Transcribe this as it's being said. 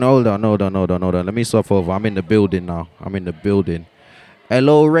Hold on. Let me swap over. I'm in the building now.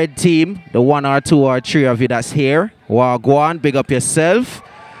 Hello, red team. The 1 or 2 or 3 of you that's here. Well, go on, big up yourself.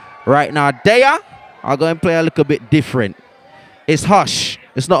 Right now, there, I'm going to play a little bit different. It's hush.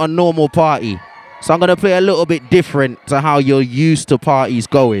 It's not a normal party. So I'm going to play a little bit different to how you're used to parties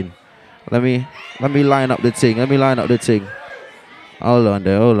going. Let me line up the thing. Hold on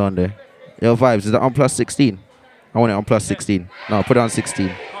there. Yo, Vibes, is that on plus 16? I want it on plus 16. No, put it on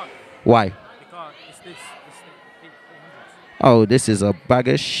 16. Why? Because it's this Oh, this is a bag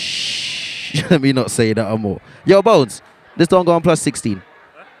of Let me not say that more. Yo, Bones, this don't go on plus 16.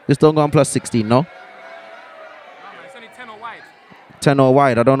 This don't go on plus 16, no? No, man, it's only 10 or wide. 10 or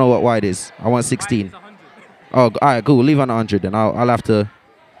wide. I don't know what wide is. I want 16. Wide is 100. Oh, all right, cool. Leave on 100 then. I'll have to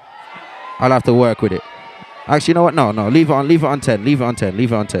work with it. Actually, you know what? No. Leave it on 10. Leave it on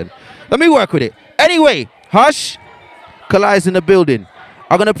 10. Let me work with it. Anyway, hush. Kali's in the building.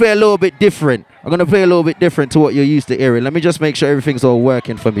 I'm going to play a little bit different. To what you're used to hearing. Let me just make sure everything's all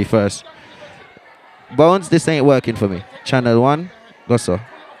working for me first. Bones, this ain't working for me. Channel 1. Go so.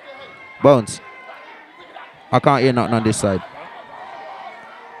 Bones. I can't hear nothing on this side.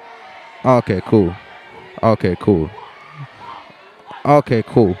 Okay, cool.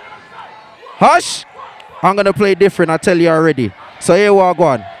 Hush! I'm going to play different, I tell you already. So here we go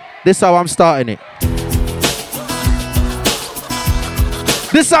on. This is how I'm starting it.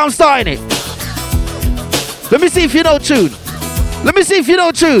 Let me see if you know tune. Her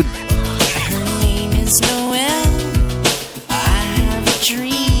name is Noelle. I have a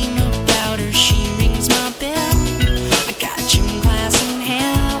dream about her. She rings my bell. I got gym class in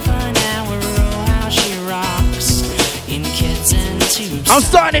half an hour. Oh, how she rocks in kids and tubes. I'm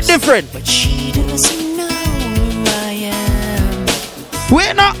starting it different. But she doesn't know who I am.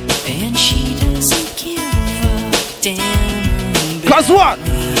 We're not. And she doesn't give a damn. Cause what?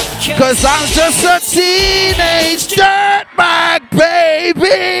 Cause I'm just a teenage dirtbag,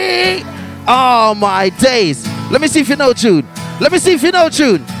 baby. Oh my days. Let me see if you know tune.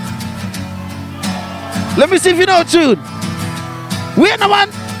 We're the one.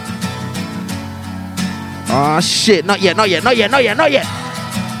 Oh shit. Not yet.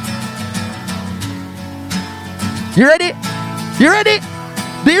 You ready?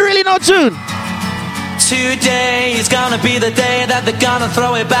 Do you really know tune? Today is gonna be the day that they're gonna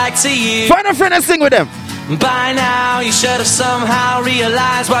throw it back to you. Find a friend and sing with them. By now you should have somehow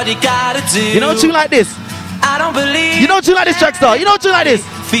realized what you gotta do. You know tune like this? I don't believe You know tune like this, Trackstar? You know tune like this?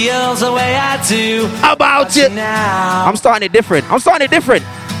 feels the way I do About it. now. I'm starting it different. I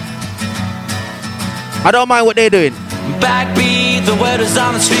don't mind what they're doing. Backbeat, the word is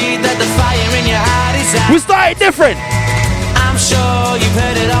on the street that the fire in your heart is out. We started different. I'm sure you've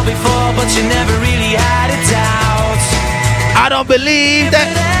heard it all before, but you never really had it out. I don't believe If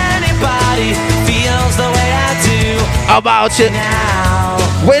that anybody feels the way I do about it. now.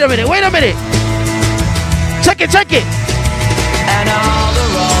 Wait a minute. Check it. And all the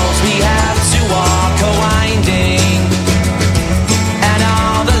roads we have to walk are winding, and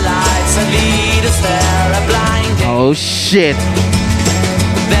all the lights that lead us there are blinding. Oh shit.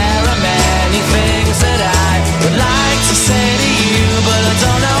 There are many things that I would like to say to you, but I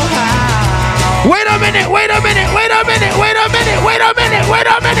don't know how. Wait a minute.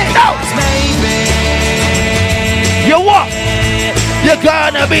 No. Maybe You what? You're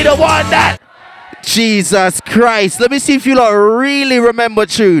gonna be the one that. Jesus Christ. Let me see if you lot really remember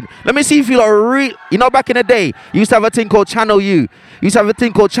tune. You know, back in the day, you used to have a thing called Channel U. You used to have a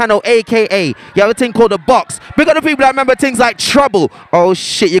thing called Channel AKA. You have a thing called The Box. Big up the people that remember things like Trouble. Oh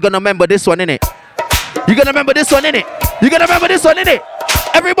shit, you're gonna remember this one, innit?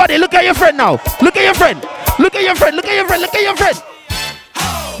 Everybody, look at your friend now. Look at your friend.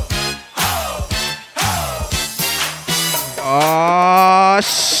 Oh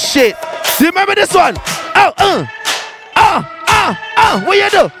shit. Do you remember this one? What you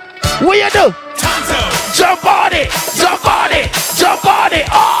do? Jump on it.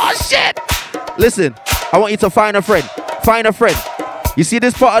 Oh shit. Listen, I want you to find a friend. You see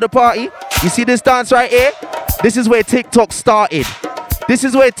this part of the party? You see this dance right here? This is where TikTok started.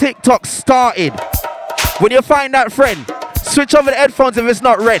 When you find that friend, switch over the headphones if it's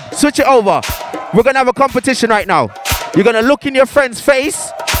not red. Switch it over. We're gonna have a competition right now. You're gonna look in your friend's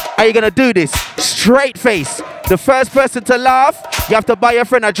face and you're gonna do this. Straight face. The first person to laugh, you have to buy your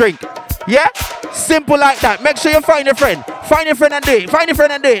friend a drink. Yeah? Simple like that. Make sure you find your friend. Find your friend and do it. Hey, find your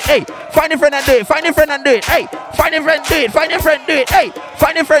friend do it. Hey,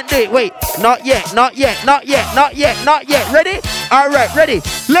 find your friend do it. Wait, not yet. Ready? Alright, ready.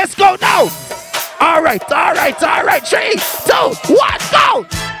 Let's go now. Alright. 3, 2, 1, go.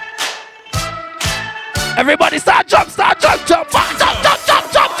 Everybody start jump, jump, jump, jump, jump, jump, jump,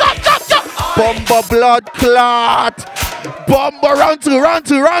 jump, jump, jump, jump. Bomber blood clot. Bomber round two, round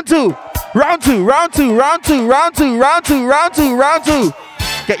two, round two. Round two, round two, round two, round two, round two, round two, round two.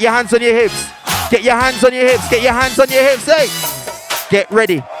 Get your hands on your hips. Get your hands on your hips. Get your hands on your hips. Hey. Get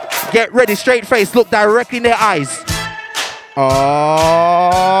ready. Get ready. Straight face. Look directly in their eyes. Oh,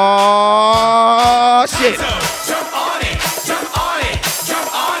 shit. Jump on it, jump on it,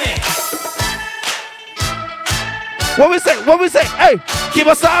 jump on it. What we say? What we say? Hey,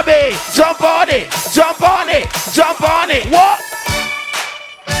 Kimasabi, jump on it, jump on it, jump on it. What?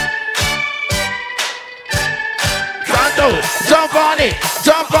 Pronto, jump on it,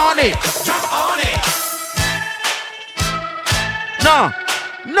 jump on it, Jump on it. no,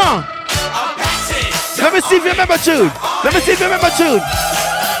 no. Apache. Let me see if you remember tune. Let me see if you remember tune.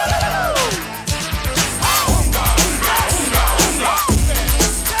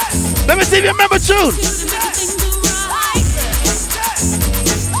 Let me see if you remember tune.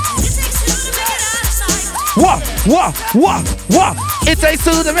 What? It takes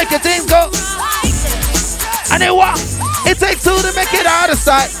two to make a thing go. And then what? It takes two to make it out of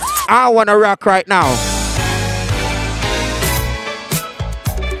sight. I wanna rock right now.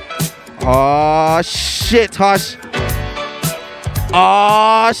 Oh shit, Hush.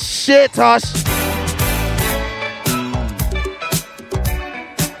 Oh shit, Hush.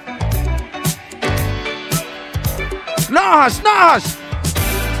 No, Hush, no, Hush.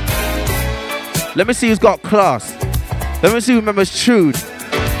 Let me see who's got class. Let me see who remembers tune.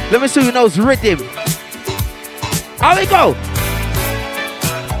 Let me see who knows rhythm. How we go?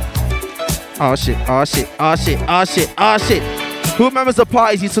 Oh shit, oh shit, oh shit, oh shit, oh shit. Who remembers the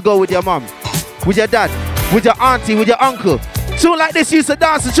parties you used to go with your mum? With your dad? With your auntie? With your uncle? Tune like this you used to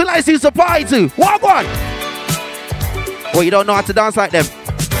dance and tune like this you used to party to. What one? Well, you don't know how to dance like them.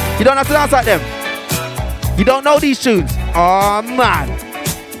 You don't know how to dance like them. You don't know these tunes. Oh man.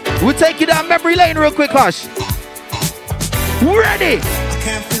 We'll take you down memory lane real quick, Hush. Ready? I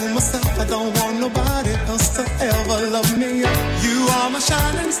can't fool myself, I don't want nobody else to ever love me. You are my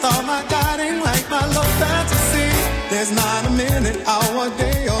shining star, my guiding light, my love fantasy. There's not a minute, hour,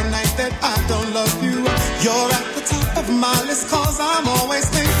 day or night that I don't love you. You're at the top of my list cause I'm always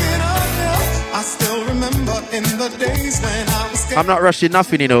thinking of you. I still remember in the days when I was scared. I'm not rushing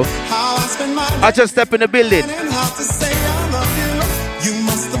nothing, you know. How I spend my I just step in the building. and how to say I love you. You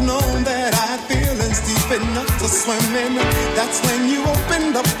must have known that I had feelings deep enough to swim in. That's when you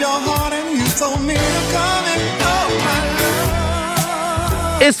opened up your heart and you told me to come in. Oh my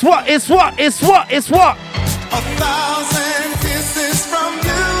love. It's what? It's what? It's what? It's what? 1,000 kisses from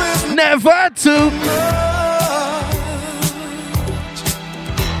you is Never too much.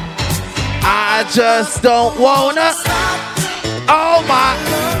 I just don't wanna. Oh my.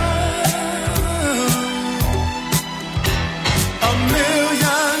 A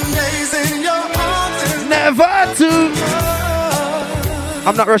million days in your arms is Never too.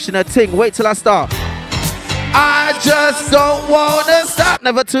 I'm not rushing a thing. Wait till I start. I just don't wanna stop.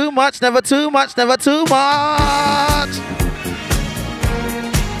 Never too much, never too much, never too much.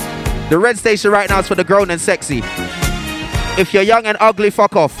 The red station right now is for the grown and sexy. If you're young and ugly,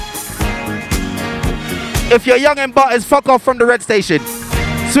 fuck off. If you're young and butters, fuck off from the red station.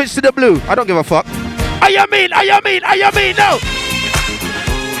 Switch to the blue. I don't give a fuck. You mean? No.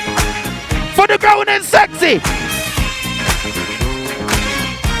 For the grown and sexy.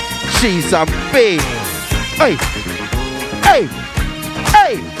 She's a big. Hey.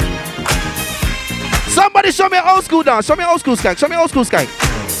 Somebody show me an old school dance. Show me an old school skank.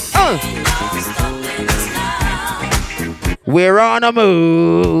 We're on a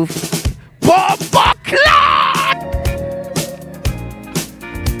move. Bomba clock.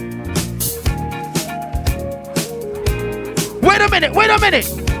 Wait a minute.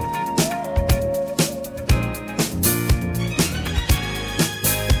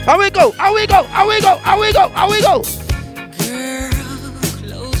 How we go? Girl,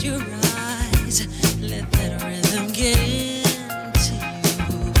 close your eyes. Let that rhythm get into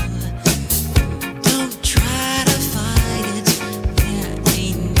you. Don't try to fight it. There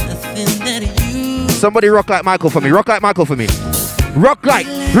ain't nothing that you. Somebody rock like Michael for me. Rock like Michael.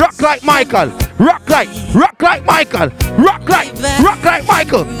 Rock like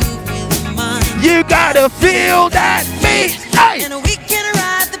Michael. You gotta feel that beat. Hey. And we can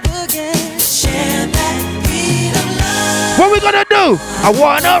ride the boogie. Share that beat of love. What we gonna do? I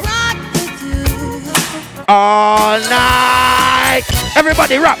wanna Rock with you. all night.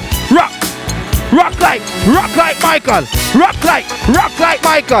 Everybody rock. rock like Michael, rock like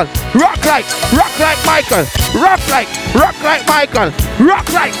Michael, rock like Michael, rock like Michael,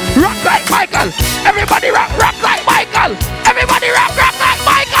 rock like Michael. Everybody rock like Michael. Everybody rock like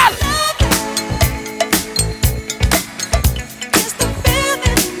Michael.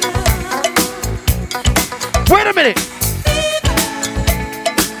 Wait a minute.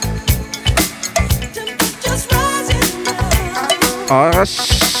 Oh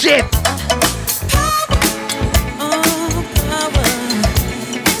shit.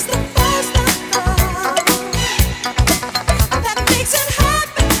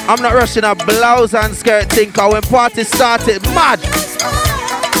 I'm not rushing a blouse and skirt thing, cause when party started, mad.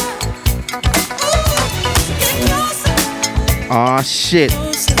 Oh shit.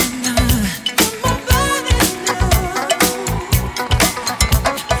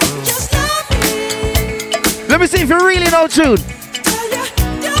 Let me see if you really know tune.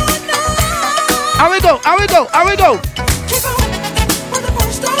 How we go?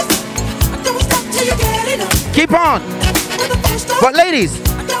 Keep on. But ladies,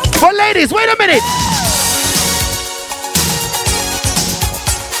 wait a minute.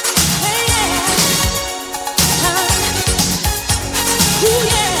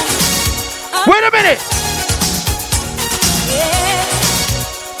 Wait a minute.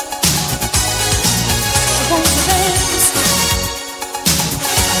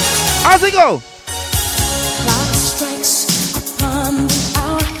 How's it go? Clock strikes upon the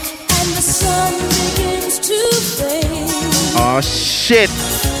hour and the sun begins to fade. Oh shit.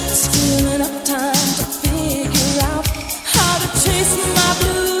 Still enough time to figure out how to chase my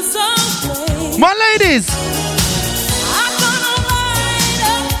blues away. My ladies. I'm gonna light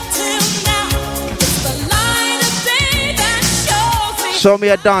up till now. It's the light of day that shows me. Show me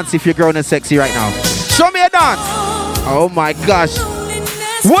a dance if you're grown and sexy right now. Show me a dance. Oh my gosh.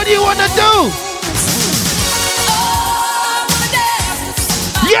 What do you want to do?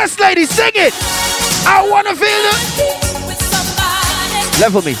 Yes, ladies, sing it. I want to feel it.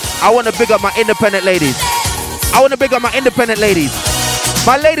 Level me. I want to big up my independent ladies.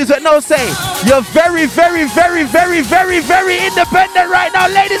 My ladies with no say. You're very, very, very, very, very, very independent right now.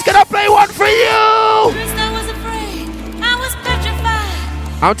 Ladies, can I play one for you?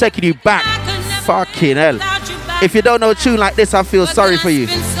 I'm taking you back. Fucking hell. If you don't know a tune like this, I feel sorry for you.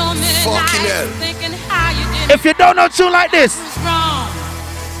 Fucking hell. If you don't know a tune like this.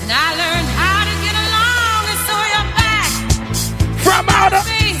 From out of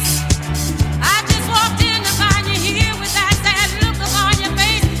I just walked in to find you here with that sad look upon your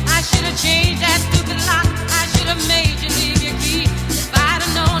face. I should have changed that stupid lock. I should have made you leave your key. If I'd have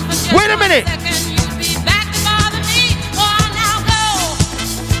known for just wait a minute. second you'd be back to bother me. Oh, now go.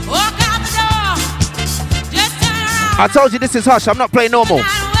 Walk out the door. Just turn around. I told you this is Hush. I'm not playing normal.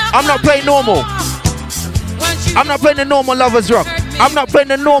 I'm not playing normal. I'm not playing the normal lovers rock. I'm not playing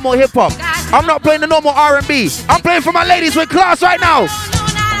the normal hip hop. I'm not playing the normal R&B. I'm playing for my ladies with class right now.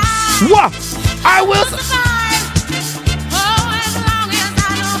 What? I will.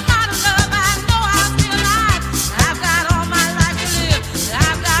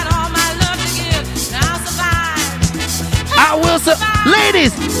 I will.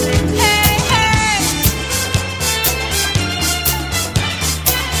 Ladies.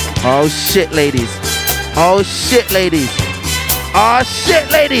 Oh shit, ladies. Oh shit, ladies. Oh shit,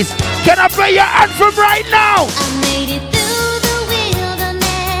 ladies. Can I play your anthem right now? I made it through the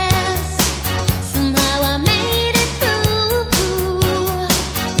wilderness. Somehow I made it through.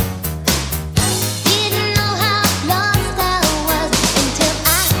 Didn't know how lost I was until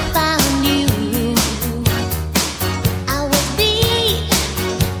I found you. I was beat,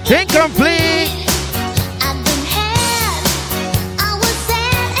 Incomplete. I've been had. I was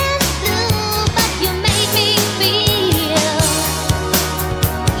sad and blue, but you made me feel.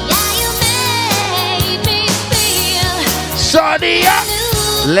 Yeah, you made me feel. Sonia.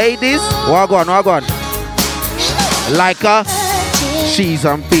 Ladies, wagwan. Like her, she's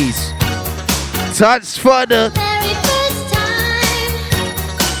on peace. Touch for the Very first time.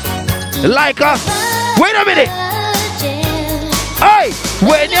 like her. Wait a minute. Hey,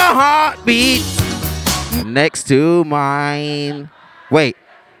 when your heart beats next to mine. Wait,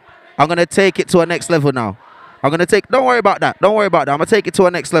 I'm gonna take it to a next level now. Don't worry about that. I'm gonna take it to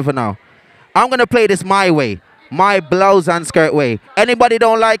a next level now. I'm gonna play this my way. My blouse and skirt way. Anybody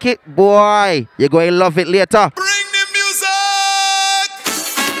don't like it? Boy, you're going to love it later. Bring the music.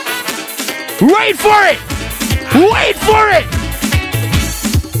 Wait for it.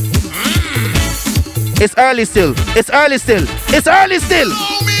 It's early still. Slow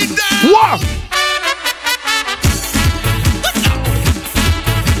me down. What?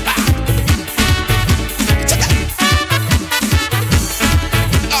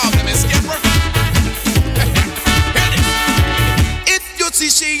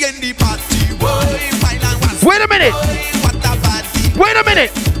 in the party, boy. While I was Wait a minute. what a body. Wait a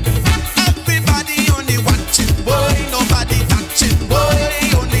minute. Everybody only watching, boy. Nobody touching,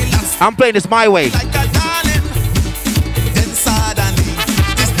 boy. Only last I'm playing this my way. like a darling. Then suddenly,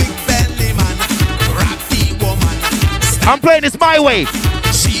 this big belly man, rappy woman, I'm playing this my way.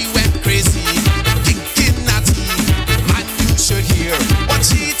 she went crazy, kicking at him. Man, you should hear what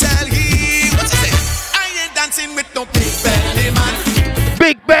she tell him. What she say? I ain't dancing with no big belly man.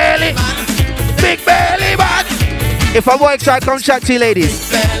 Big belly. Big belly man. If a boy try come chat to you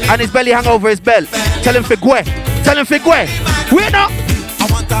ladies and his belly hang over his belt, tell him figure. Tell him figure. We know. I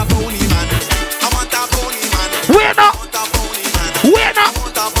want a pony man. I want a pony man. We know. I want a pony man. We I know.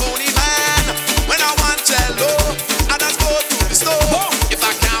 want a pony man. When I want cello, I just go to the store. If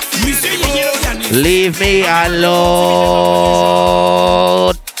I can't feel the road, Leave me alone.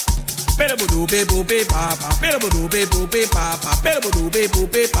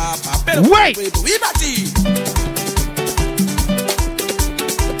 Wait.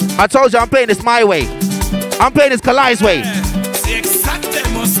 I told you I'm playing this my way. I'm playing this Kalai's way. C'est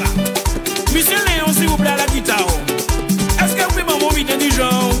exactement ça. Monsieur Léon, s'il vous plaît, à la guitare. Est-ce que vous pouvez m'envoyer du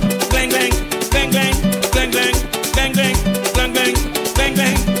genre gling gling, gling gling, gling gling, gling gling, gling gling, gling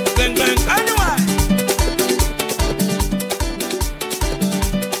gling, gling gling. Anyway.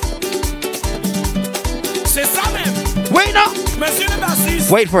 C'est ça même. Wait no. Monsieur le bassiste.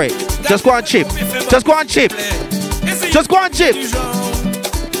 Wait for it. Just go on chip. Just go on chip. Just go on chip.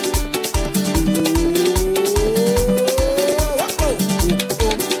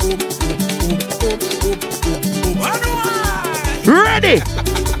 Ready?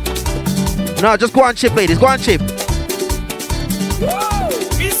 No, just go on chip, ladies. Go on chip.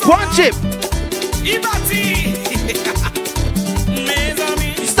 Go on chip.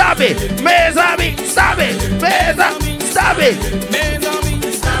 Stop it. Mes amis. Stop it. Mes amis. Stop it. Mes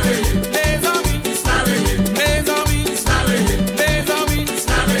amis.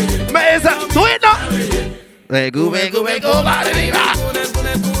 Do it now. Go,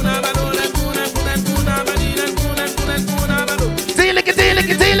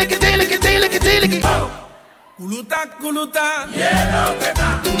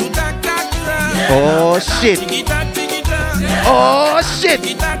 oh shit. Oh shit.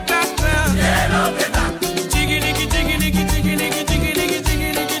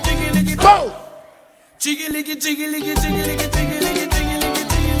 Go.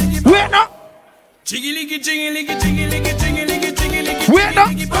 Wait now. Wait now.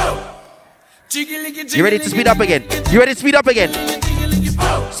 You ready to speed up again? You ready to speed up again?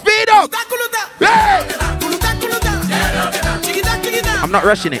 Speed up. Hey. I'm not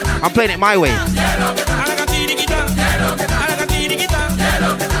rushing it. I'm playing it my way.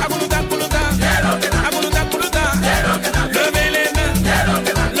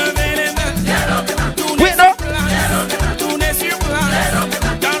 Wait, no.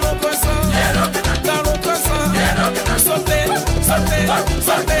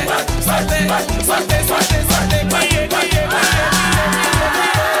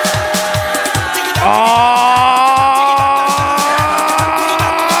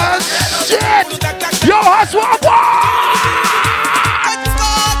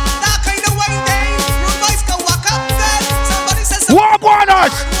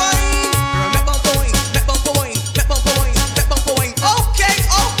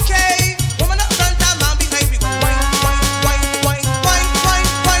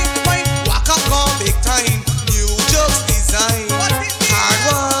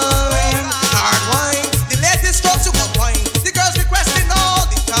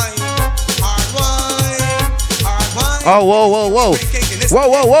 Oh, whoa, whoa, whoa. Whoa,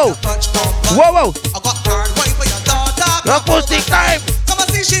 whoa, whoa. Whoa, whoa. Acoustic time.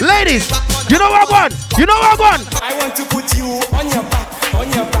 Ladies, you know what I want? You know what I want? I want to put you on your back, on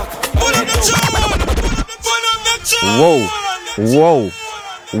your back. Pull up the tune. Pull up the tune. Whoa, whoa,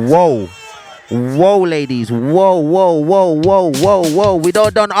 whoa, whoa, ladies. Whoa, whoa, whoa, whoa, whoa, whoa. We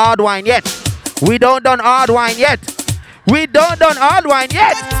don't done hard wine yet. We don't done hard wine yet. We don't done hard wine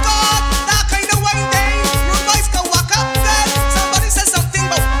yet.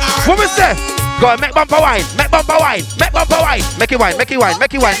 What we say? Go on, make bumper wine, make bumper wine, make bumper wine, make it wine, make it wine,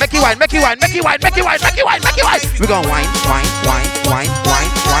 make it wine, make it wine, make it wine, make it wine, make it wine, make it wine, make it wine. We gonna wine, wine, wine, wine, wine,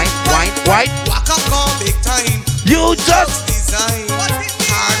 wine, wine, wine. Walk up all big time. You just Design.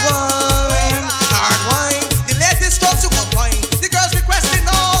 Hard wine. The latest stuff to combine. The girls requesting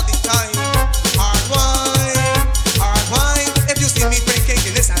all the time. Hard wine. If you see me drinking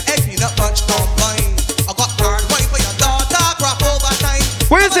Guinness and egg peanut punch combine. I got hard wine for your daughter. Crop over time.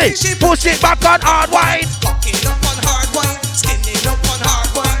 where is it? Push it back on hard wine. Fucking up on hard wine. Skinning up on hard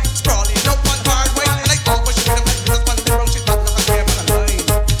wine.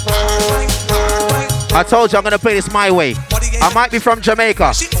 told you I'm gonna play this my way. I might be from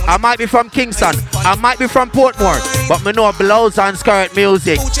Jamaica. I might be from Kingston. I might be from Portmore. But me know blouse and skirt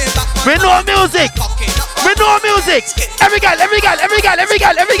music. Me know music. Me know music. Every girl,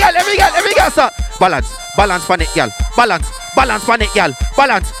 sir. Balance pan it, girl. Balance pan it, girl.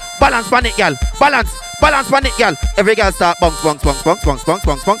 Balance pan it, girl. Balance pan it, girl. Every girl start bounce.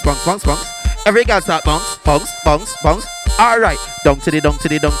 Every girl start bounce. Alright, down to the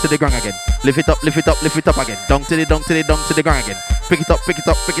ground again. Lift it up again. Down to the ground again. Pick it up again.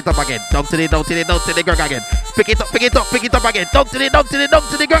 Down to the ground again. Pick it up again. Down to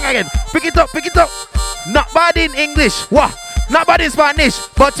the ground again. Pick it up. Not bad in English. What? Not bad in Spanish.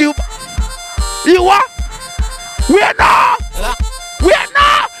 But you what? We're not.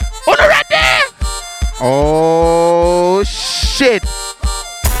 On the ready. Oh shit.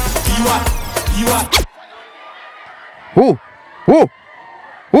 You are. Ooh.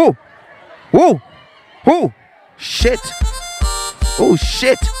 Shit. Oh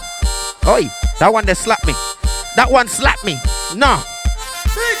shit. Oi, that one that slapped me. That one slapped me. Nah.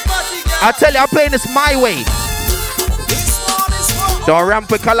 I tell you, I'm playing this my way. Don't ramp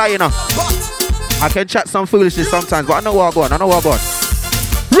with color, you know. I can chat some foolishness sometimes, but I know where I'm going.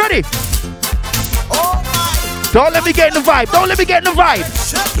 Ready? Don't let me get in the vibe. Let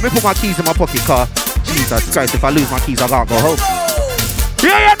me put my keys in my pocket, car. Jesus Christ, if I lose my keys, I can't go home.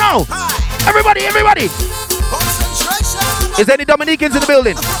 Yeah, now. Everybody. Is there any Dominicans in the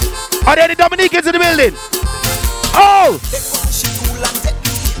building? Are there any Dominicans in the building? Oh!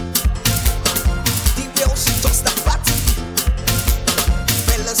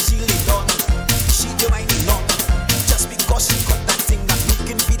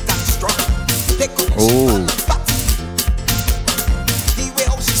 Oh.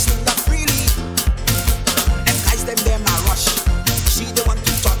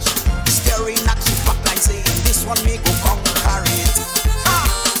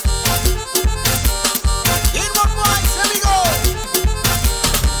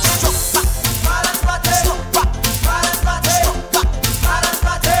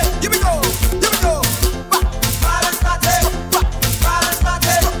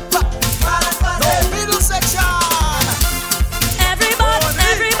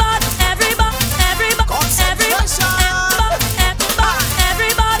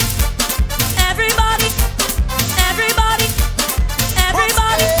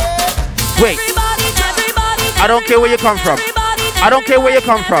 I don't care where you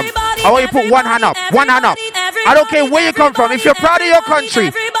come from. I want you to put one hand up. I don't care where you come from. If you're proud of your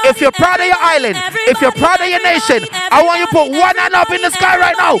country, if you're proud of your island, if you're proud of your nation, I want you to put one hand up in the sky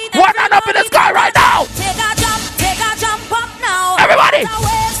right now. One hand up in the sky right now. Take a jump up now. Everybody.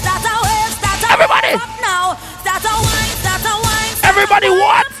 Everybody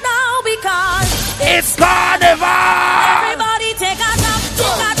what? Now because it's carnival. Everybody take a jump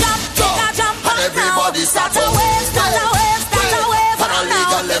up now. Everybody start to wine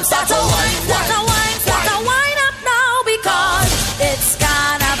up now because it's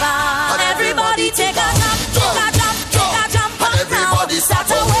carnival. Everybody take a jump up now. Everybody start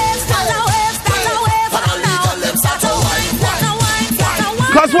to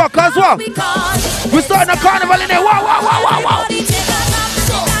Cause what? We're starting a carnival in there. Wow.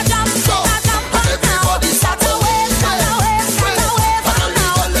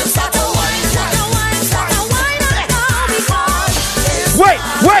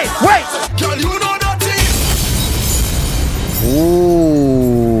 Wait. Girl, you know that thing. Ooh.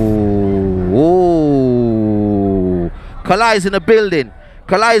 Kalai's in the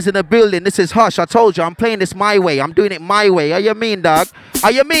building. This is Hush. I told you I'm playing this my way. I'm doing it my way. Are you mean, dog?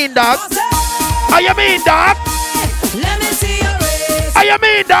 Let me see your race. Are you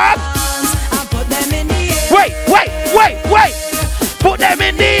mean, dog? I'll put them in the air. Wait. Put them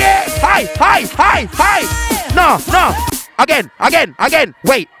in the air. High. No. Again.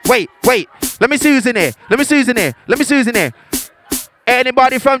 Wait. Let me see who's in here.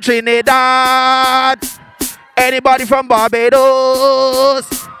 Anybody from Trinidad? Anybody from Barbados?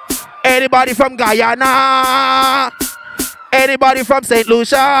 Anybody from Guyana? Anybody from St.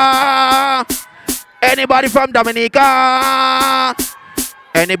 Lucia? Anybody from Dominica?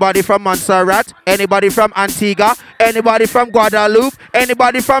 Anybody from Montserrat? Anybody from Antigua? Anybody from Guadeloupe?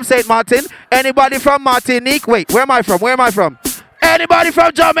 Anybody from St. Martin? Anybody from Martinique? Wait, where am I from? Anybody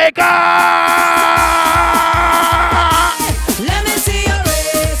from Jamaica? Let me see you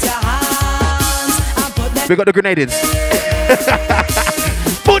raise your hands and put them. We got the Grenadians.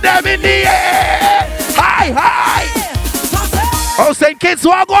 Put them in the air. High. Oh, St. Kitts,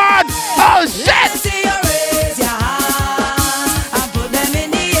 Wagwan. Oh, shit.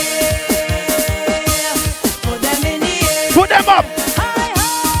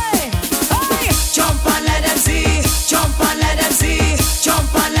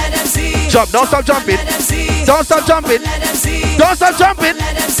 Jump, don't stop jumping. Don't stop jumping. Don't stop jumping.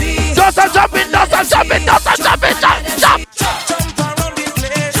 Don't stop jumping. Don't stop jumping. Don't stop jumping. Jump, jump.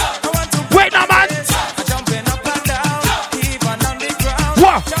 Wait now, man.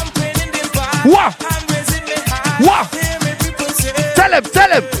 What? What? What? Tell him,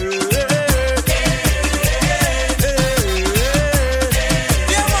 tell him.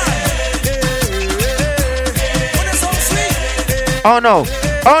 Oh no,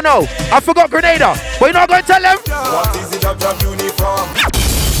 oh no, I forgot Grenada. But you're not going to tell him? What is the job uniform?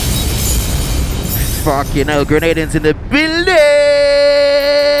 Fucking hell, Grenadians in the building.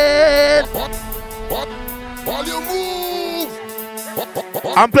 While you move.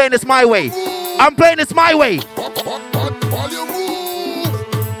 I'm playing this my way. I'm playing this my way. While you move.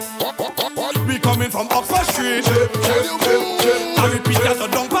 We coming from Oxford Street. While you move. I repeat that to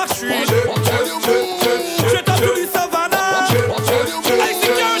Dunbar Street. While you move. Straight up to the savannah. Hey,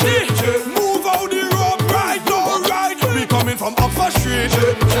 security, move out the road right now, right. We coming from Oxford Street.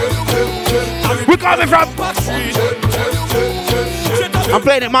 We coming from. I'm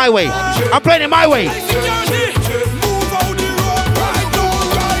playing it my way. I'm playing it my way. Security, move out the road right now,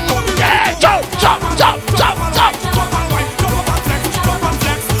 right. Yeah, jump, jump, jump, jump, jump. Jump and wave, jump up and flex, jump and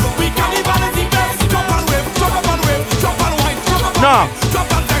flex. We cannibalistic flex. Jump and wave, jump up and wave, jump and wine, jump up and No. wave,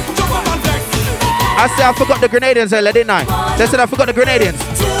 jump and flex, jump up and flex. I said I forgot the Grenadians earlier, didn't I? They said I forgot the Grenadians.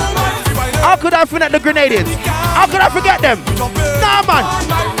 How could I forget the Grenadians? How could I forget them? Nah, man.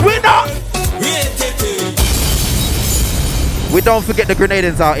 We not. We don't forget the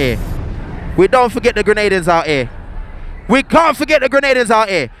Grenadians out here. We don't forget the Grenadians out here. We can't forget the Grenadians out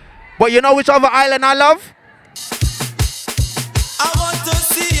here. But you know which other island I love? I want to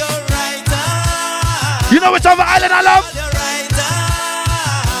see your right hand. You know which other island I love? Your right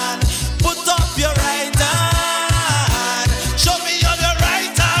hand. Put up your right hand. Show me on your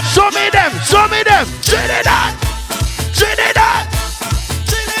right hand. Show me them. Show me them. Trinidad. Trinidad.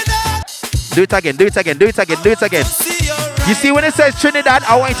 Trinidad. Do it again. Do it again. Do it again. Do it again. See your right. You see when it says Trinidad,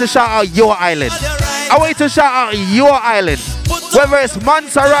 I want you to shout out your island. I want you to shout out your island. Whether it's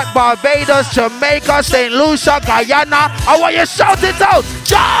Montserrat, Barbados, Jamaica, St. Lucia, Guyana, I want you to shout it out.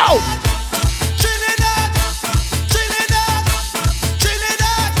 Shout! Trinidad. Trinidad.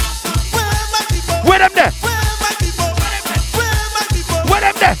 Trinidad. Where are my people? Where them there? Where are my people? Where are my people? Where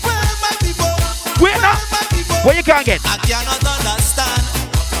them there? Where are my people? Where not? My people. Where you can't get? I cannot understand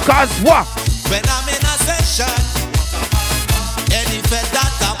Cause what? when I'm in a session. Any fed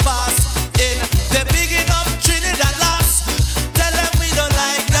that I pass in the beginning of Trinidad last. Tell them we don't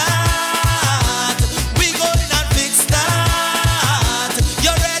like that. We go in and fix that.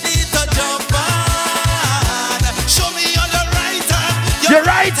 You're ready to jump on. Show me on your right hand. Your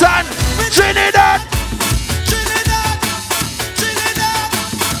right hand. Trinidad. Trinidad. Trinidad.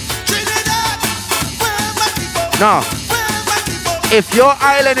 Trinidad. Where are my people? No. Where are my people? If your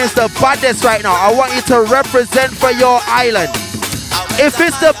island is the baddest right now, I want you to represent for your island. If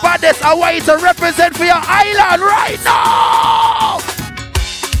it's the baddest, I want you to represent for your island right now.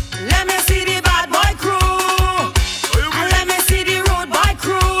 Let me see the bad boy crew. And let me see the road boy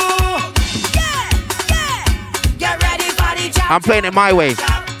crew. Yeah, yeah. Get ready for the job. I'm playing it my way.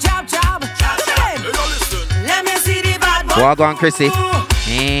 Job, job, job. Let me see the bad boy Walk on, Chrissy. crew.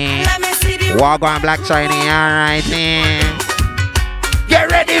 Let me see the Walk on, Black Shiny. All right, get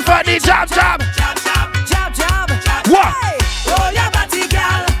ready for the job, job. job, job, job, job. What? Hey, roll your body,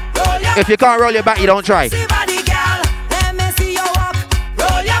 girl. Roll your If you can't roll your back, you don't try. sexy body, girl. Let me see your walk.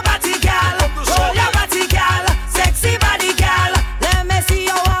 Roll your body, girl. Roll your body, girl. Sexy body, girl. Let me see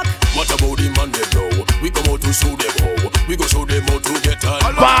your walk. What about the man they know? We come out to show them how. We go show them how to get on.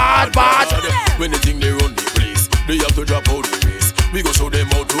 Bad, bad. When they think they run the place, they have to drop out the race. We go show them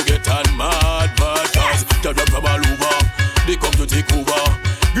how to get on. Mad, bad cars. They drop from all over. They come to take over.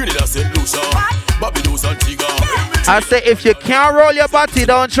 Grenada, St. Lucia, Barbados, Antigua. I say if you can't roll your body,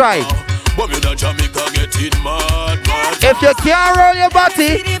 don't try. Bermuda, Jamaica, getting mad, mad. If you can't roll your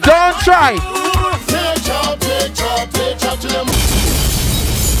body, don't try. Take job to them.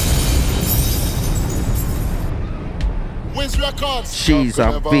 Wiz Records. She's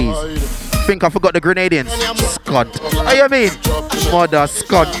a beast. Think I forgot the Grenadians. Scott. How you mean? Mother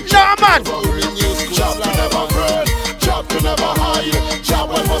Scott. No, man. Job to never bread, job to never hide. Job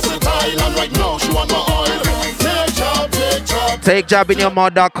when versatile and right now she want my oil. Take job, Take job in your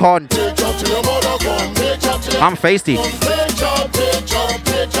mother cunt. take job to your mother come. Take job to your I'm feisty. take job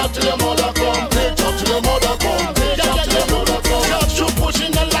to your mother come. Take job to your mother come. Take job to your mother come. She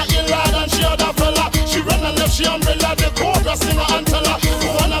pushing the Latin lad and she other fella. She run and left she umbrella. The cobra singer and tell her. Go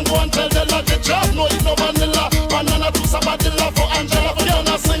on and go and tell the lad the job no eat no vanilla. Banana to Sabadilla for Angela for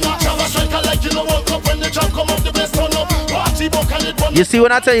Fiona singer. Java straight You see,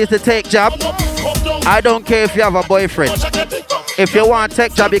 when I tell you to take job, I don't care if you have a boyfriend. If you want to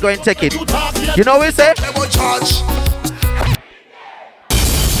take job, you're going to take it. You know what we say?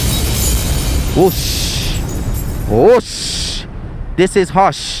 Whoosh. Whoosh. This is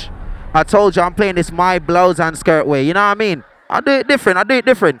Hush. I told you I'm playing this my blouse and skirt way. You know what I mean? I do it different. I do it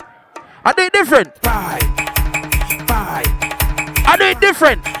different. I do it different. I do it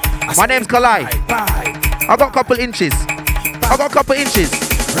different. My name's Kalai. I got a couple inches. I got a couple inches.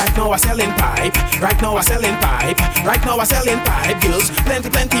 Right now I'm selling pipe. Right now I'm selling pipe. Right now I'm selling pipe. Girls,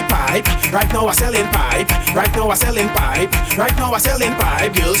 plenty pipe. Right now I'm selling pipe. Right now I'm selling pipe. Right now I'm selling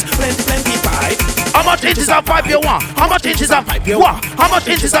pipe. Girls, plenty pipe. How much inches of pipe you want? How much inches of pipe you want? How much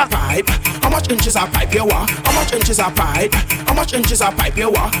inches of pipe? How much inches of pipe you want? How much inches of pipe? How much inches of pipe you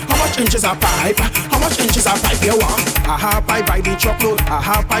want? How much inches of pipe? How much inches of pipe you want? I have pipe by the truckload. I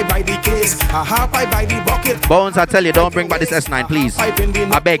have pipe by the case. I have pipe by the bucket. Bones, I tell you, don't bring back this S9, please. I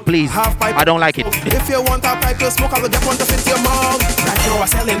beg, please. I don't like it. If you want a pipe, you smoke, I will get one to fit your mouth. Right now I'm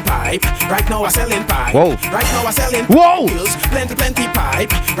selling pipe. Right now I'm selling pipe. Whoa. Right now I'm selling Whoa. Pills, plenty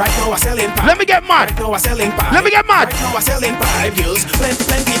pipe. Right now I'm selling pipe. Let me get mad. Right now I'm selling pipe. Let me get mad. Right now I'm selling pipe. Pills,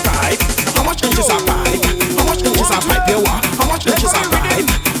 plenty pipe. How much inches of pipe? How much inches of pipe you want? How much inches of pipe?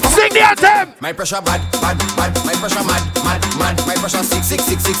 Sing the anthem. My pressure bad. My pressure mad. My pressure sick. I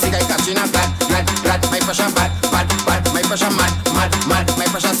catch in a glad. My pressure bad. My pressure mad. My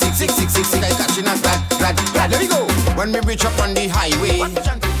pressure sick. I catch in a glad. There we go. When we reach up on the highway,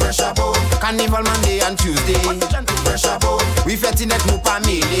 pressure boat. Carnival Monday and Tuesday, pressure boat. We fetting that Mupa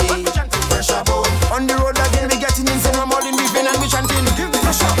Melee, pressure boat. On the road again, we getting in some more than we've been and we chanting. Give the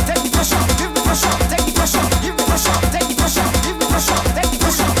pressure, take the pressure, give the pressure, take the pressure, give the pressure, take the pressure, give the pressure, take the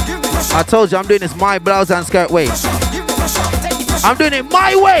pressure, give the pressure. I told you I'm doing this my blouse and skirt way. I'm doing it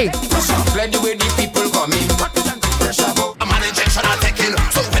my way. Play the way the people coming. Pressure boat. I'm an injection I'm taking.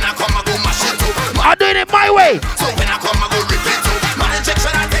 So when I come, I go mash it up. I'm doing it my way. So when I come, I go rip it up. Man injection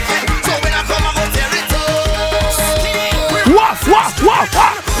I'm taking. So when I come, I go tear it up. Wah.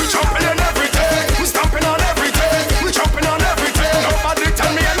 We jumping on everything. We stomping on everything. We jumping on everything. Nobody tell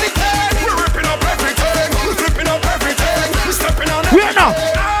me anything. We're ripping up everything. We're flipping up everything. We're stepping on everything. Where now?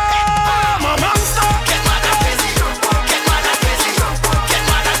 I'm a monster. Get mad and crazy. Get mad and crazy. Get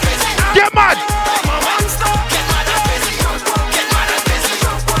mad and crazy. Get mad. I'm a monster. Get mad and crazy. Get mad and crazy.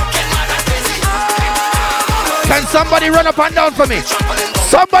 Get mad and crazy. Can somebody run up and down for me?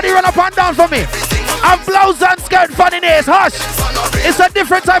 Somebody run up and down for me. I'm blouse and skirt fun in here. Hush. It's a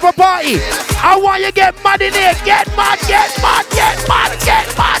different type of party. I want you to get mad in here. Get mad. I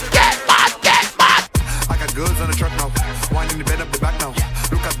got goods on the truck now. Winding the bed up the back now.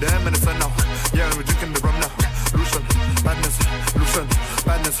 Look at them in the sun now. Yeah, we're drinking the rum now. Lucian, badness.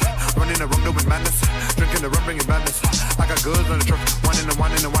 Running around doing madness. Drinking the rum, bringing badness. I got goods on the truck. Winding, they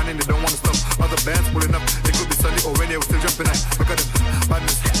don't want to stop. Other bands pulling up. It could be sunny or rainy, we're still jumping out. Look at them,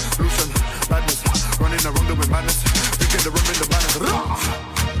 badness. Lucian, badness. Running around doing madness. Drinking the rum in the madness.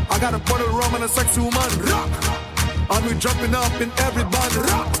 I got a bottle of rum and a sexy woman. And we jumping up in every band.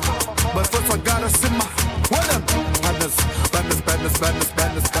 But first I gotta simmer. What up? Badness.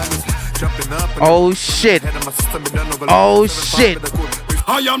 Jumping up. Oh shit. Oh shit.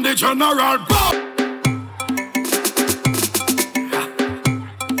 I am the General Bob.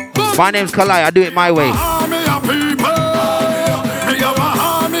 My name's Kalai. I do it my way. Army of people. Me have a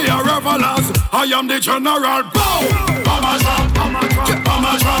army of revelers. I am the General Bob. I'm a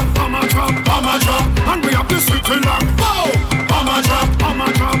drop. And we have the city lock. I'm a drop.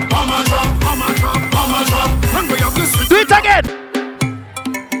 And we have the city. Do it again.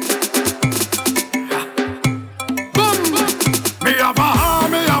 Me have a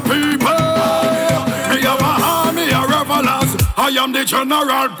army of people. Me have a army of revelers. I am the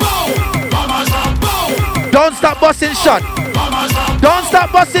General Bow. Don't stop busting shot. Don't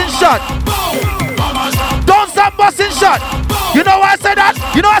stop busting shot. Don't stop busting shot. You know why I said that?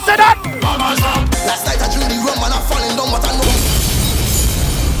 Last night I drew the rum and I'm falling down, but I know.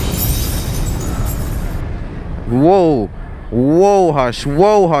 Whoa, Hush.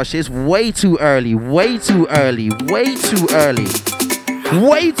 It's way too early.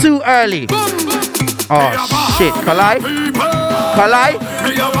 Oh shit, Kalai.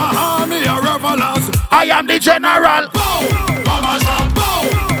 I am the General.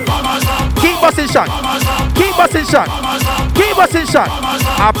 Keep busting shot.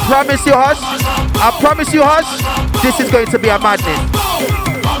 I promise you, Hush. This is going to be a madness.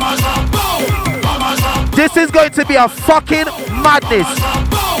 This is going to be a fucking madness.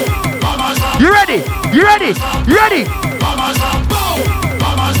 You ready?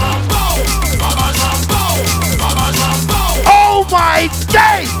 Oh my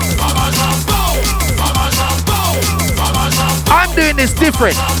this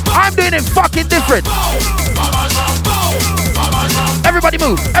different. I'm doing it fucking different. Everybody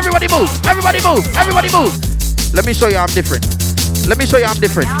move. Everybody move. Everybody move. Everybody move. Let me show you I'm different. Let me show you I'm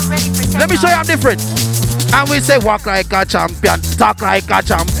different. Let me show you I'm different. And we say walk like a champion, talk like a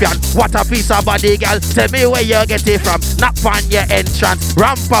champion. What a piece of body, girl. Tell me where you get it from. Knock on your entrance.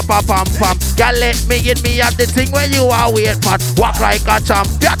 Ram pa pa pam pam. Girl, let me in me at the thing where you are wait for. Walk like a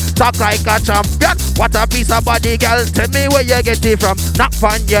champion, talk like a champion. What a piece of body, girl. Tell me where you get it from. Knock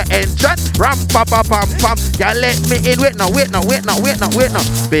on your entrance. Ram pa pa pam pam. Girl, let me in. Wait now, wait now, wait now, wait now, wait now.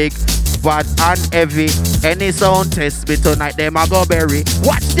 Big, bad and heavy. Any sound test me tonight, them a go berry.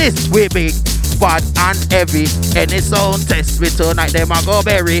 Watch this, we big, bad and heavy. Any sound test me tonight, them a go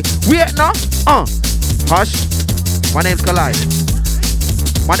berry. Wait now, hush. My name's Kalai.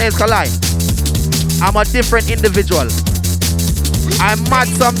 My name's Kalai. I'm a different individual. I'm mad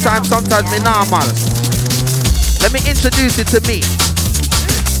sometimes me normal. Let me introduce you to me.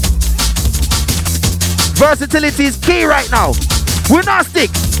 Versatility is key right now. We not stick.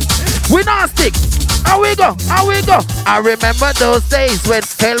 We not stick. How we go? How we go? I remember those days when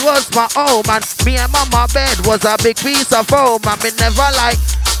hell was my home and me and mama bed was a big piece of foam. And me never like,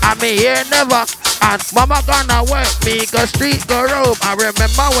 and me here never. And mama gonna work me, go street, go roam. I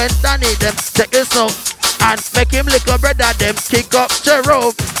remember when Danny them take his snow and make him little brother them kick up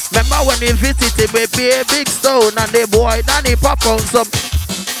Jerome. Remember when we visited with a big stone and the boy Danny pop out some.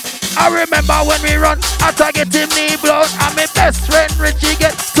 I remember when we run, I get him knee blown, and my best friend Richie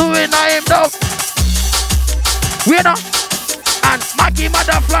get two in him down. We know, and Maggie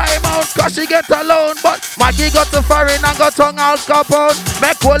mother fly him out, cause she get alone. But Maggie got to foreign and got tongue out compound.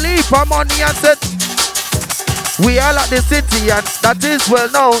 Make we leave for money and said, we all at the city and that is well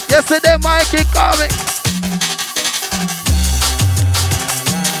known. Yesterday Mikey called me.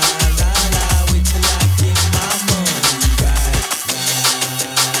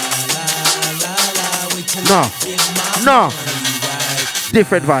 No.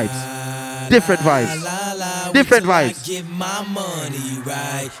 Different vibes. Different vibes. Different vibes.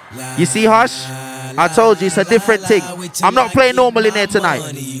 You see, Hush? I told you it's a different thing. I'm not playing normal in here tonight.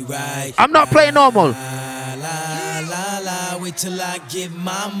 I'm not playing normal. Wait till I get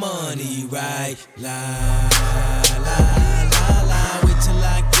my money right. Wait till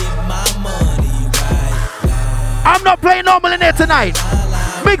I get my money right. I'm not playing normal in here tonight.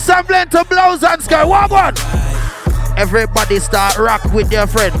 Mix and blend to blouse and skirt. Walk on. Everybody start rock with your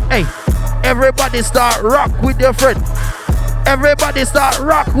friend. Hey, everybody start rock with your friend. Everybody start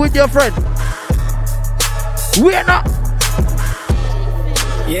rock with your friend. We're not.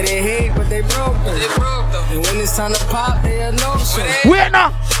 Yeah, they hate, but they broke though. They broke though. And when it's time to pop, they are no shit. We're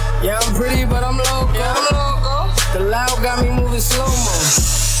not. Yeah, I'm pretty, but I'm loco. Yeah, I'm loco. The loud got me moving slow mo.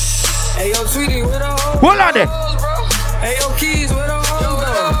 Hey, yo, Tweety, where the hoes? Hold on there. Hey, yo, Keys, where the hoes though?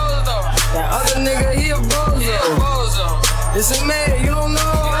 That other nigga, he a bozo. This a man, you don't know.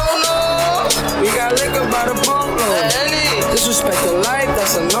 We got liquor by the boatload. Disrespect the life,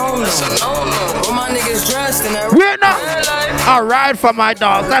 that's a no-no. All my niggas dressed in that. We're not. I ride for my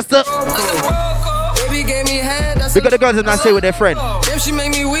dog. That's the. Baby gave me head. Because the girls are not stay with their friend. If she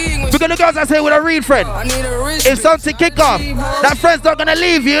make me weak. Because the girls are stay with a real friend. I need a rich. If something kick off, that friend's not gonna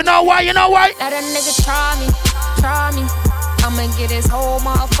leave you. You know why? You know why? Let a nigga try me. I'ma get his whole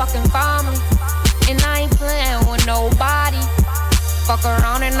motherfucking family. And I ain't playing with nobody. Fuck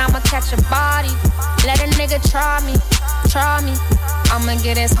around and I'ma catch a body. Let a nigga try me. I'ma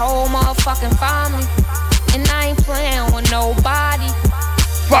get his whole motherfucking family. And I ain't playing with nobody.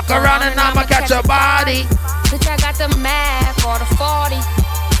 Fuck around and I'ma catch a body. Bitch, I got the Mac or the 40.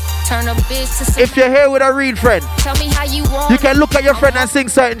 Turn a bitch to some. If you're here with a real friend, tell me how you want. You can look at your friend and sing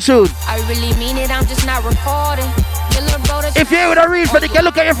certain tunes. I really mean it, I'm just not recording. If you're here with a real friend, you can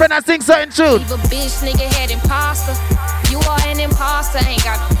look at your friend and sing certain tunes. Leave a bitch, nigga, head imposter. You are an imposter, ain't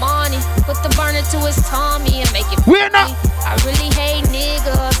got no money. Put the burner to his tummy and make it. We're not. I really hate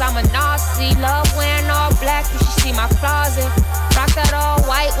niggas, I'm a Nazi. Love wearing all black, you should see my closet. Rock that all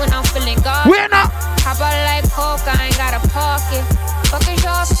white when I'm feeling God. We're not. Hop out like coke, I ain't got a pocket. Fuck is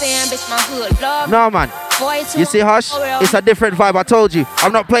y'all saying, bitch, my hood love. No, man. You see, Hush? It's a different vibe, I told you.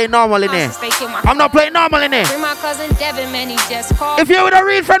 I'm not playing normal in here. I'm not playing normal in here. Bring my cousin Devin, man, he just called. If you're with a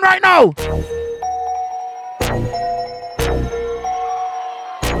real friend right now.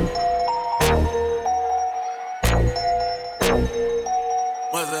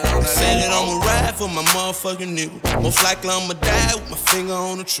 Said that I'ma ride for my motherfucking nigga. Most likely I'ma die with my finger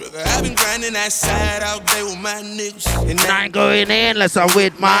on the trigger. I've been grinding that side all day with my niggas. And I ain't going in unless I'm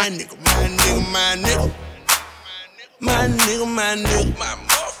with my nigga. My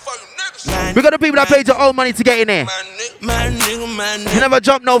motherfucking niggas. We got the people that paid your own money to get in there. My nigga, my nigga. You never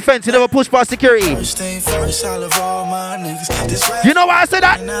jump no fence. You never push past security. First thing first, I love all my niggas. This rap You know why I said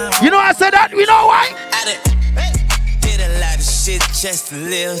that? You know why I said that? You know why? did a lot of shit just to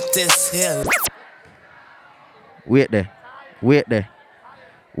live this hill. Wait there. Wait there.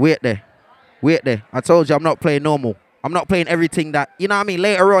 Wait there. Wait there. I told you I'm not playing normal. I'm not playing everything that, you know what I mean?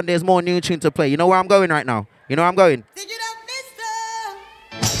 Later on, there's more new tune to play. You know where I'm going right now? You know where I'm going?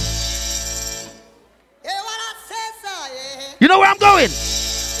 You know where I'm going?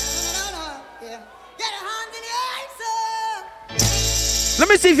 Let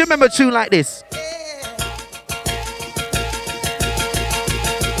me see if you remember a tune like this.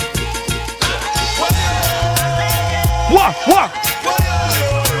 What?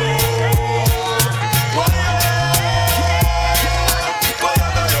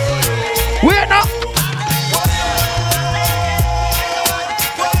 Wait now.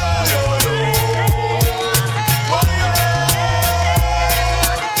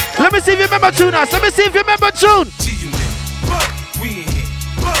 Let me see if you remember tune us. Let me see if you remember tune. We in here.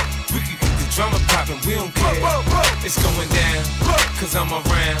 We can get the drama poppin'. We don't care. It's going down. Cause I'm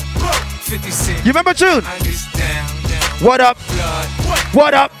around. 50 Cent. You remember tune? I get down. What up? Blood.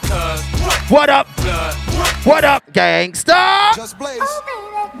 What up? What up? Blood. What up, gangsta? Just Blaze.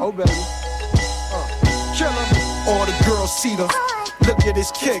 Oh, baby. Killer. All the girls see them. Look at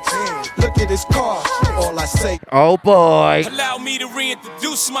his kicks. Look at his car. All I say. Oh, boy. Allow me to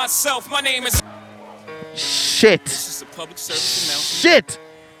reintroduce myself. My name is... Shit. This is a public service announcement. Shit.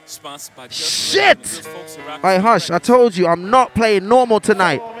 Sponsored by Shit. Hey, hush. I told you I'm not playing normal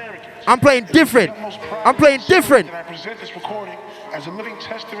tonight. I'm playing different. I'm playing different. I present this recording as a living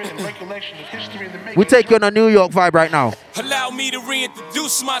testament and recollection of history in the making. We take you on a New York vibe right now. Allow me to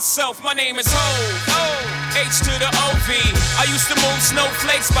reintroduce myself. My name is Ho. H to the OV. I used to move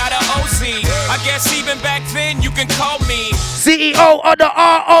snowflakes by the OZ. I guess even back then you can call me CEO of the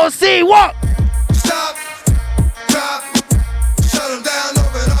ROC. What? Stop. Drop. Shut him down.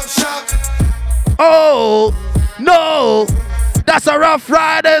 Open up shop. Oh, no. That's a Rough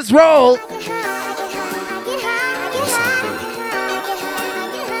Riders roll.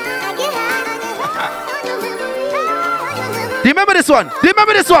 Do you remember this one? Do you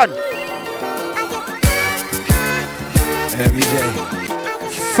remember this one? Every day.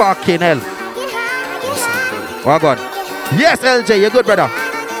 Fucking hell. Oh, God. Yes, LJ, you're good, brother.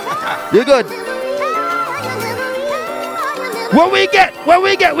 You're good. What we get?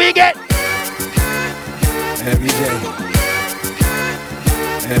 We get. Every day.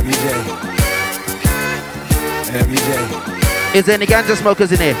 Every day. Every day. Is there any ganja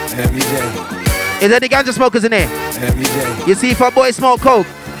smokers in here? Every day. Is there any ganja smokers in here? Every day. You see, if a boy smoke coke,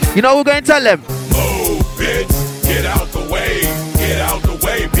 you know who we're going to tell them? Move, bitch, get out the way. Get out the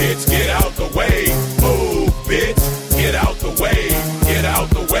way, bitch, get out the way. Move, bitch, get out the way. Get out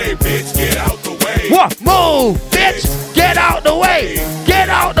the way, bitch, get out the way. What? Move, bitch, get out the way. Get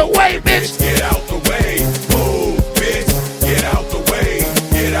out the way, bitch. Get out the way. Move, bitch, get out the way.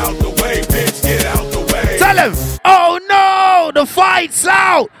 Get out the way, bitch, get out the way. Tell him, oh no, the fight's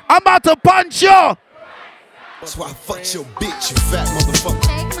out. I'm about to punch you. That's why I fucked your bitch, you fat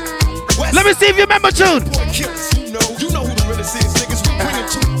motherfucker. Let me see if you remember tune. You know who the realest is, niggas. We bring it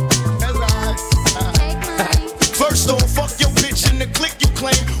to. First off, fuck your bitch in the clique you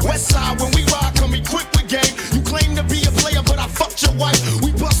claim. West side when we ride, come equipped with game. You claim to be a player, but I fucked your wife.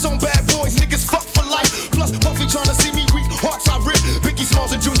 We bust on bad boys, niggas fuck for life. Plus, Puffy trying to see me weak, hearts I rip. Biggie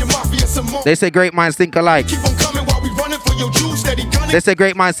Smalls and Junior Mafia some more. They say great minds think alike. Keep on coming while we running for your juice, steady gunning. They say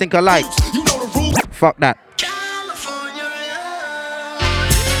great minds think alike. You know the rules. Fuck that.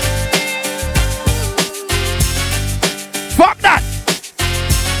 Fuck that!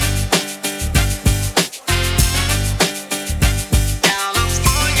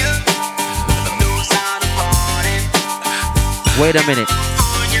 Wait a minute.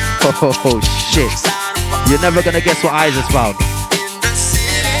 Oh shit. You're never gonna guess what I just found.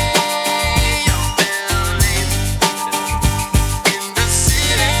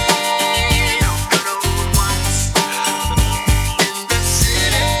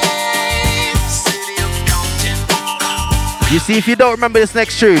 You see, if you don't remember this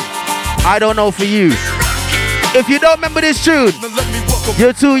next tune, I don't know for you. If you don't remember this tune,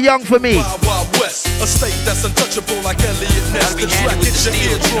 you're too young for me. A state that's untouchable like Elliot Ness. The track hits your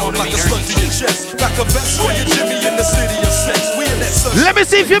eardrum like a slug to your chest. Like a vest for your Jimmy in the city of sex. We in that Let me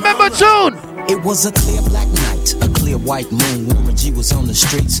see if you remember tune. It was a clear black night, a clear white moon. Warren G was on the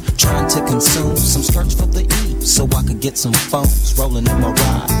streets trying to consume some skirts for the E. so I could get some phones rolling in my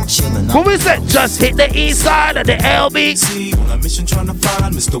ride, chilling. What we said? Just hit the east side of the LBC. On a mission trying to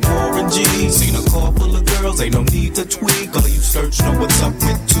find Mr. Warren G. Seen a car full of girls, ain't no need to tweak. All you search know what's up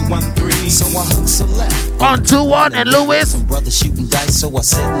with 213. So I hooked select on 2-1 and Lewis. Some brothers shooting dice, so I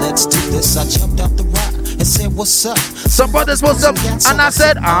said, let's do this. I jumped out the rock and said, what's up? Some brothers, what's up? And I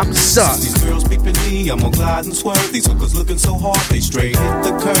said, I'm stuck. These girls peeping me, I'm gonna glide and swerve. These hookers looking so hard, they straight hit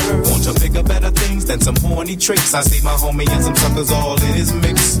the curve. Want to bigger, better things than some horny tricks. I see my homie and some suckers all in his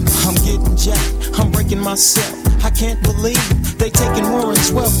mix. I'm getting jacked, I'm breaking myself. I can't believe they taking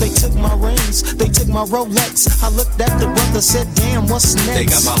Warren's wealth. They took my rings, they took my Rolex. I looked at the brother, said, damn, what's next? They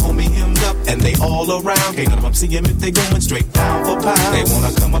got my homie hemmed up and they all around. Can't none of them see him if they going straight pound for pound. They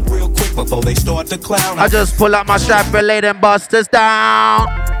wanna come up real quick before they start to clown. I just pull out my strap and lay them busters down.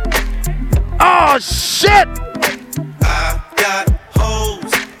 Oh shit!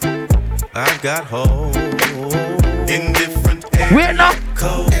 I've got hoes in different areas.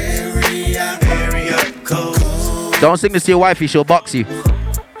 Area code. Don't sing this to your wifey, she'll box you.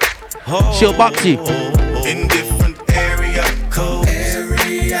 She'll box you. In different area code.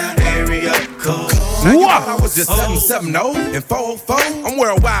 Area code. What? I was just 770 and 404. I'm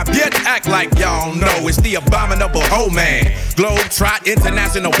worldwide, bitch. Act like y'all know it's the abominable hoe man. Globe Trot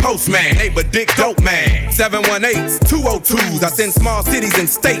International Postman. Neighbor Dick Dope Man. 718s, 202s. I send small cities and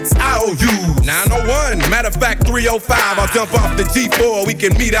states IOUs. 901, matter of fact 305. I'll jump off the G4. We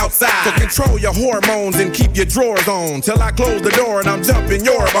can meet outside. So control your hormones and keep your drawers on till I close the door and I'm jumping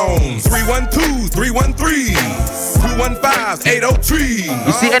your bones. 312s, 313s, 215s, 803.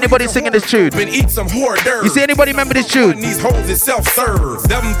 You see anybody singing this tune? Eat some hors d'oeuvres. You see anybody remember this tune? These hoes is self-serve.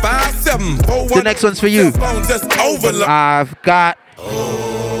 757 41. The next one's for you. Just overload. I've got.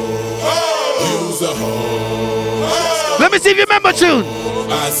 Let me see if you remember tune.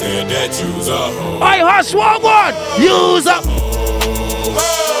 I said that you's a hoe. I hush one word. Use up.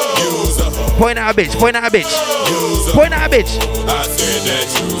 Point at a bitch. Point at a bitch. Point at a bitch. I said that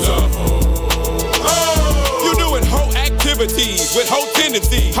you's a hoe. You doing hoe activities with hoe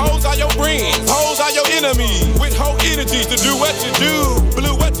tendencies. Hoes are your friends. Hoes are your enemies. With hoe energies to do what you do.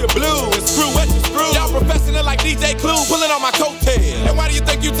 Blue what you blue and screw what you screw. Y'all professional like DJ Clue pulling on my coattail. And why do you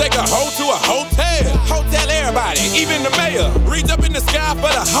think you take a hoe to a hotel? Hotel everybody, even the mayor. Reach up in the sky for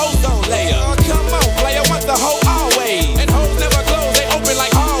the ozone layer. Come on, player, want the hoe always. And hoes never close, they open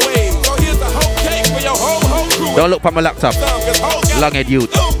like always. So here's the hoe cake for your whole crew. Don't look for my laptop. Longhead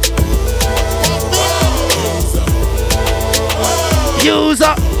youth. Use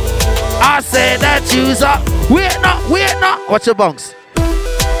up. I said that use up. Wait not. Watch your bunks.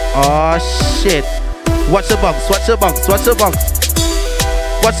 Oh shit. Watch your bunks. Watch your bunks. Watch your bunks.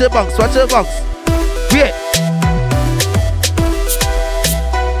 Watch your bunks. Watch your bunks. Wait.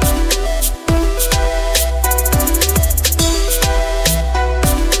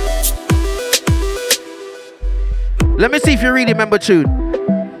 Let me see if you really remember tune.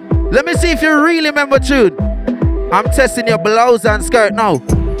 Let me see if you really remember tune. I'm testing your blouse and skirt now.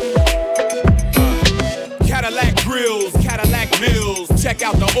 Cadillac grills, Cadillac mills. Check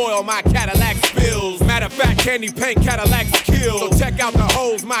out the oil my Cadillac spills. Matter of fact, candy paint Cadillacs kill. So check out the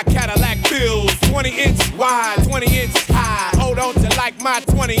holes my Cadillac fills. 20-inch wide, 20-inch high. Hold on to like my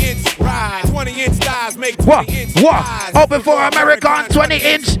 20-inch ride. 20-inch thighs make 20-inch thighs. Open for American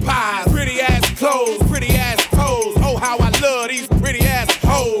 20-inch pies. Pretty ass clothes, pretty ass toes. Oh, how I love these pretty ass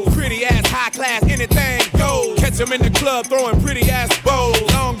hoes. Pretty ass high class, anything goes. Catch them in the club throwing pretty ass bows.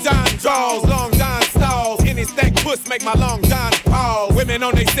 Long John draws, Long John stalls. Any stank puss make my Long John pause. Women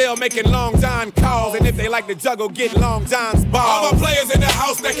on they cell making Long John calls. And if they like to juggle, get Long John's balls. All my players in the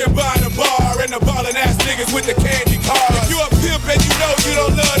house that can buy the bar. And the ballin' ass niggas with the candy cars. If you a pimp and you know you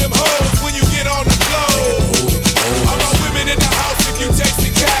don't love them hoes when you get on the floor. All my women in the house if you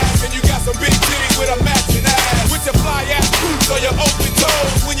chasing cash. And you got some big titties with a matching ass. With your fly ass boots or your open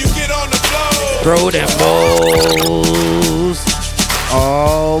toes when you get on the floor. Throw them balls.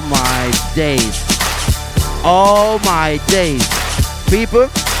 Oh my days. Oh my days. People,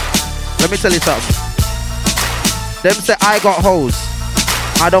 let me tell you something. Them say I got hoes.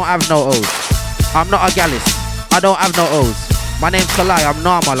 I don't have no hoes. I'm not a gallus. I don't have no hoes. My name's Kalai. I'm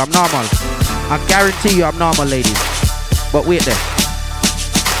normal. I guarantee you I'm normal, ladies. But wait there.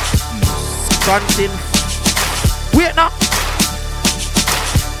 Stunting. Wait now.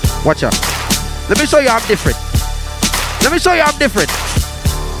 Watch out. Let me show you I'm different.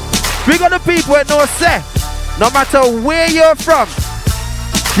 We got the people that know say, no matter where you're from,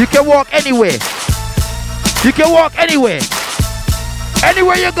 you can walk anywhere.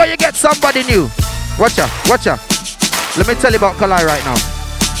 Anywhere you go, you get somebody new. Watch out. Let me tell you about Kalai right now.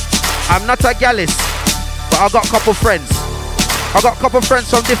 I'm not a gallus, but I got a couple friends. I got a couple friends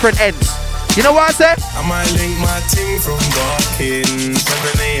from different ends. You know what I said? I might link my team from barking. 7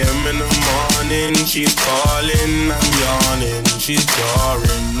 a.m. in the morning. She's calling, I'm yawning. She's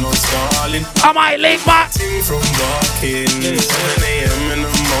jarring, no stalling. I might link my team from barking. 7 a.m. in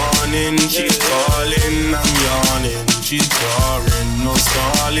the morning. She's calling, I'm yawning. She's jarring, no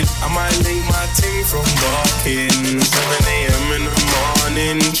stalling. I might link my team from barking. 7 a.m. in the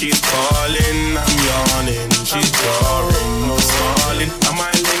morning. She's calling, I'm yawning. She's jarring, no stalling. I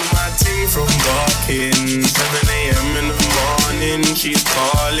might link my team from barking. 7 a.m. in the morning. She's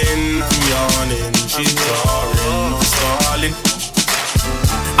calling, I'm yawning. She's jarring, no stalling.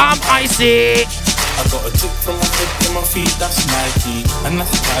 I'm icy. I got a tip from my head to my feet, that's Nike, and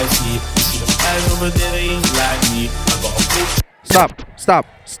that's spicy. You see the guys over there, they ain't like me. I got a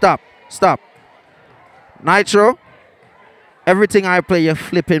Stop. Nitro, everything I play, you're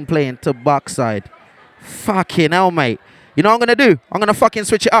flipping playing to backside. Fucking hell, mate. You know what I'm gonna do? I'm gonna fucking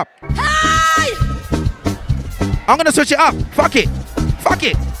switch it up. Hey! I'm gonna switch it up. Fuck it.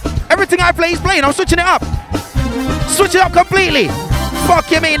 Everything I play is playing. I'm switching it up. Switch it up completely. Fuck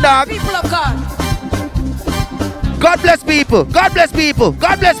you mean, dog. People of God. God bless people. God bless people.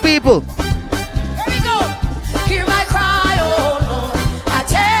 God bless people. Here we go. Hear my cry, oh Lord.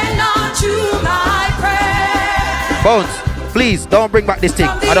 Attend unto my prayer. Bones, please don't bring back this thing.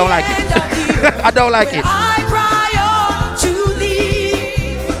 I don't like it. I don't like it. I cry unto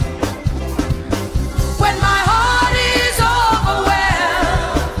thee. When my heart is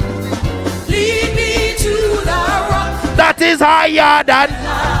overwhelmed, lead me to the rock. That is higher than.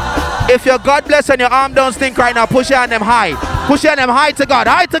 If your God bless and your arm don't stink right now, push your hand them high. Push your hand them high to God.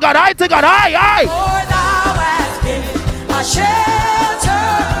 High to God. High to God. High. For thou hast been a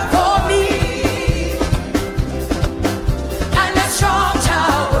shelter for me, and a strong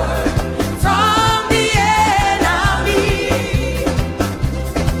tower from the enemy.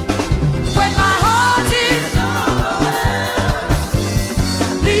 When my heart is overwhelmed,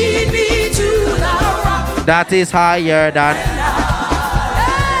 lead me to the rock. That is higher than.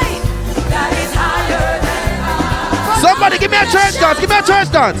 Somebody give me a church dance. Give me a church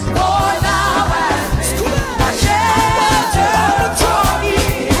dance.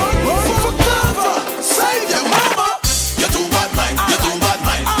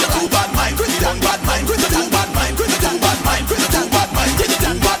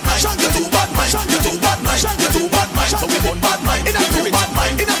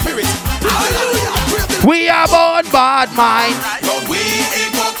 We are born bad mind. But we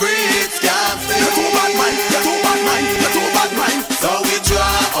hypocrites can't say you're too bad mind, you're too bad mind, you're too bad mind. So we draw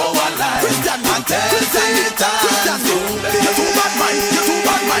our line and tell Satan you're too bad mind, you're too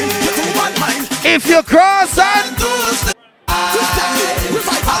bad mind, you're too bad mind. If you cross and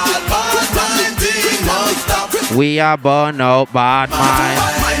we are born out bad mind.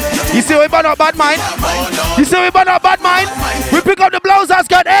 You see we born out bad mind? You see we born out bad mind? We pick up the blouse and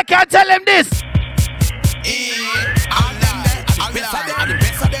skirt. Hey, can't tell him this.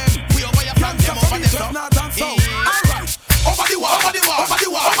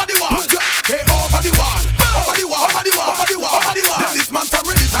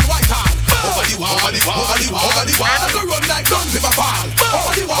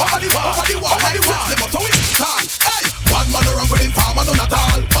 Bad man around with him farmer none at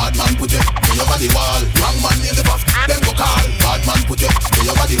all. Bad man put your over the wall. Wrong man near the boss, them go call. Bad man put your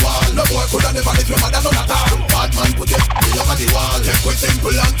over the wall. No boy coulda never live your mother none at all. Bad man put your over the wall. Take with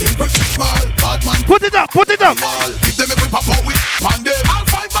simple and think with small. Bad man put it up. If them ever pop out with pan them. All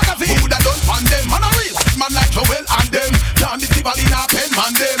 5 magazines who that don't pan them. Man a real man like Joel and them. Can't deceive a in a pen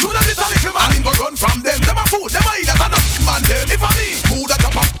man them. Who that little little man in go run from them. Them a fool, them a eat that and man them. If I me, who that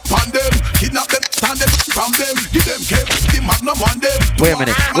drop up pan them. Kidnap them, stand them from them. Give them cape, the magnum one them. Wait a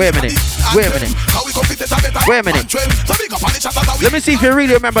minute. Let me see if you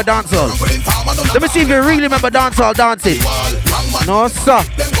really remember dancehall. Let me see if you really remember dancehall dancing. No sir.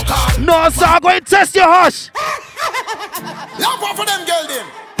 I'm going to test your hush.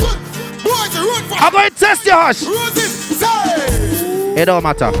 I'm going to test your hush. It don't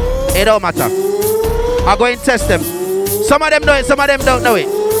matter. I'm going to test them. Some of them know it, some of them don't know it.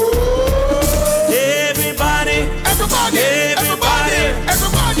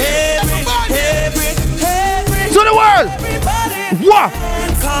 To the world. What?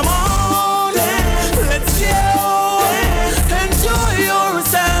 Come on, let's go. Enjoy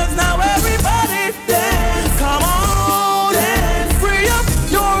yourselves now, everybody. Come on, free up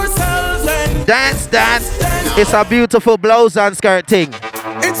yourselves and dance. It's a beautiful blouse and skirt thing.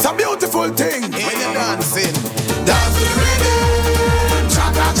 It's a beautiful thing when you're dancing. Dance to the rhythm,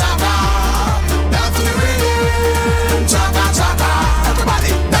 chaka chaka. Dance to the rhythm.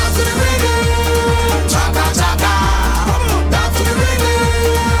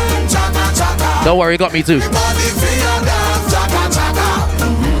 Don't worry, got me too. Body